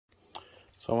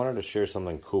So I wanted to share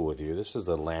something cool with you. This is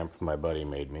the lamp my buddy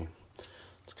made me.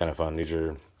 It's kind of fun. These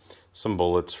are some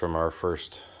bullets from our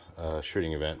first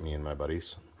shooting event, me and my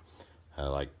buddies,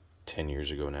 like 10 years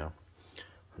ago now.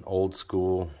 An old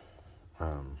school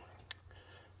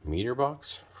meter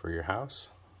box for your house.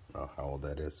 I don't know how old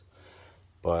that is.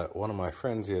 But one of my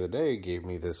friends the other day gave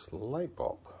me this light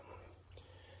bulb.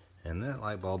 And that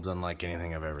light bulb's unlike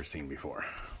anything I've ever seen before.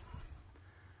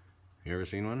 You ever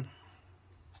seen one?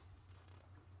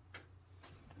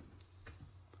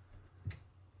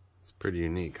 It's pretty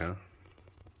unique, huh?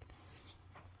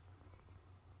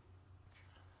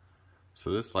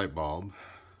 So this light bulb,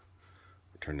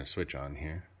 turn the switch on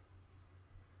here.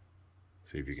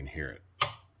 See if you can hear it.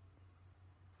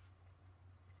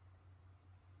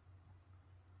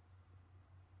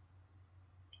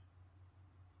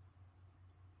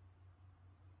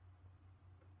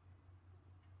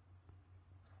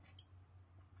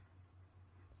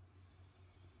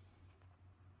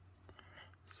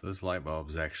 So this light bulb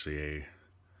is actually a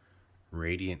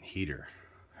radiant heater.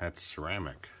 That's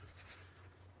ceramic.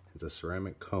 It's a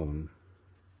ceramic cone.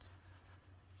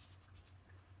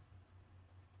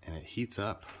 And it heats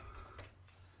up.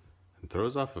 And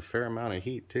throws off a fair amount of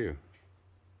heat too.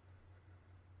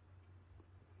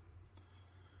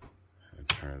 And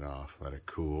turn it off, let it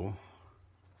cool.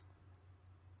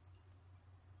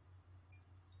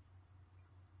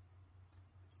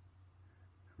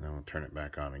 And then we'll turn it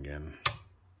back on again.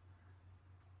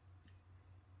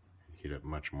 Heat up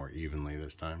much more evenly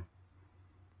this time.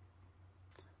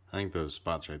 I think those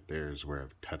spots right there is where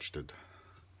I've touched it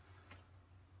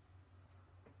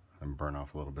and burn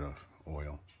off a little bit of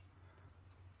oil.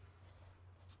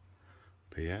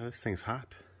 But yeah, this thing's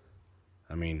hot.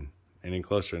 I mean, any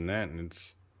closer than that and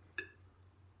it's,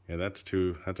 yeah, that's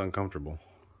uncomfortable.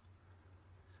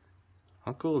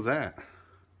 How cool is that?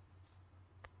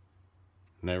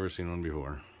 Never seen one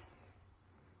before.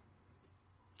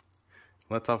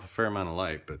 Lets off a fair amount of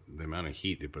light, but the amount of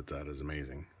heat it puts out is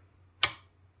amazing.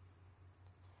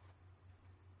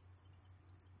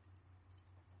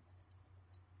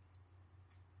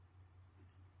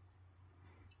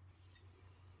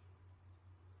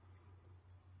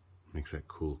 Makes that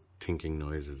cool tinking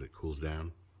noise as it cools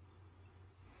down.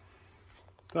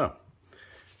 So,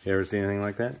 you ever seen anything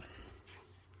like that?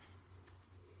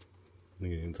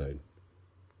 Look at the inside.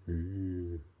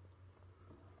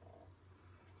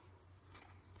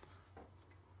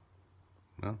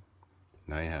 Well,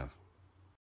 now you have.